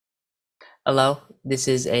Hello, this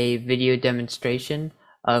is a video demonstration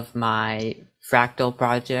of my fractal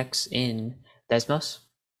projects in Desmos.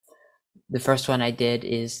 The first one I did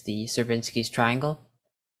is the Sierpinski's triangle.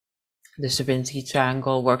 The Sierpinski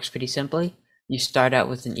triangle works pretty simply. You start out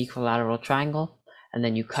with an equilateral triangle, and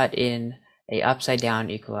then you cut in a upside down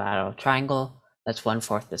equilateral triangle that's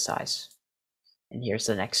 1/4 the size. And here's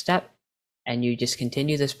the next step. And you just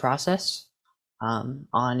continue this process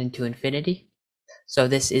on into infinity. So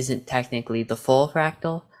this isn't technically the full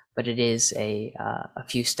fractal, but it is a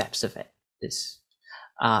few steps of it.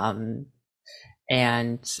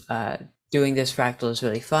 Doing this fractal is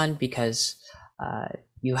really fun because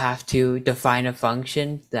you have to define a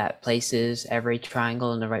function that places every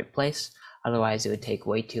triangle in the right place. Otherwise, it would take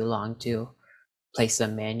way too long to place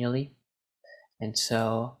them manually. And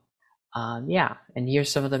so, yeah, and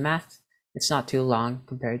here's some of the math. It's not too long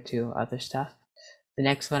compared to other stuff. The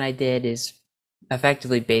next one I did is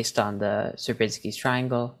effectively based on the Sierpinski's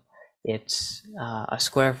triangle. It's a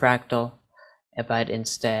square fractal, but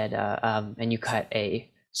instead, and you cut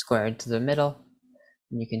a square into the middle,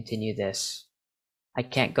 and you continue this. I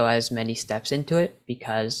can't go as many steps into it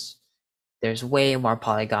because there's way more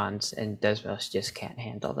polygons, and Desmos just can't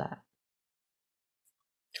handle that.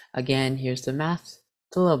 Again, here's the math.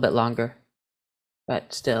 It's a little bit longer,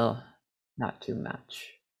 but still not too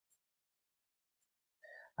much.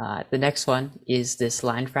 The next one is this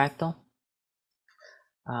line fractal.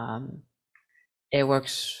 It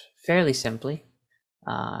works fairly simply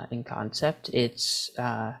in concept. It's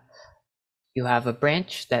you have a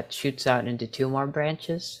branch that shoots out into two more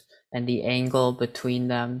branches, and the angle between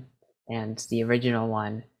them and the original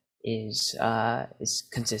one is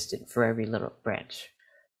consistent for every little branch.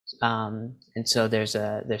 And so there's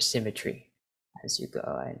symmetry as you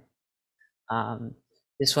go.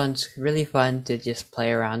 This one's really fun to just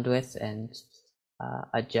play around with and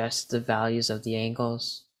adjust the values of the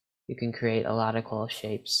angles. You can create a lot of cool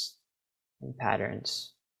shapes and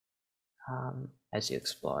patterns as you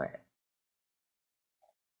explore it.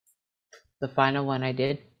 The final one I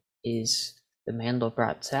did is the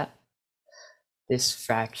Mandelbrot set. This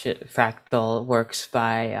fractal works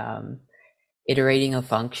by iterating a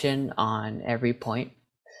function on every point.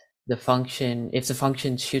 If the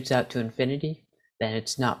function shoots out to infinity, then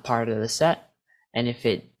it's not part of the set. And if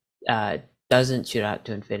it doesn't shoot out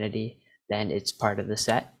to infinity, then it's part of the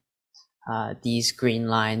set. These green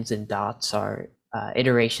lines and dots are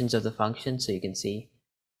iterations of the function, so you can see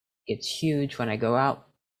it's huge when I go out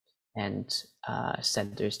and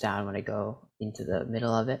centers down when I go into the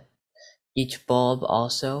middle of it. Each bulb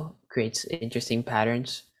also creates interesting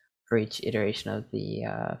patterns for each iteration of the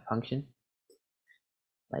function.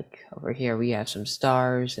 Like over here, we have some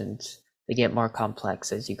stars, and they get more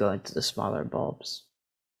complex as you go into the smaller bulbs.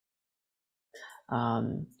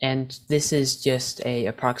 And this is just an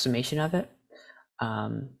approximation of it.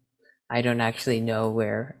 I don't actually know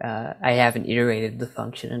where, I haven't iterated the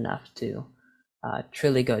function enough to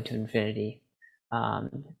truly go to infinity,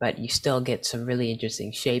 but you still get some really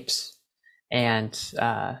interesting shapes. And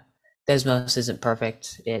Desmos isn't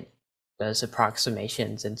perfect. It does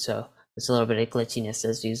approximations, and so there's a little bit of glitchiness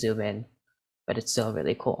as you zoom in, but it's still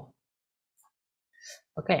really cool.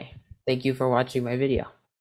 Okay, thank you for watching my video.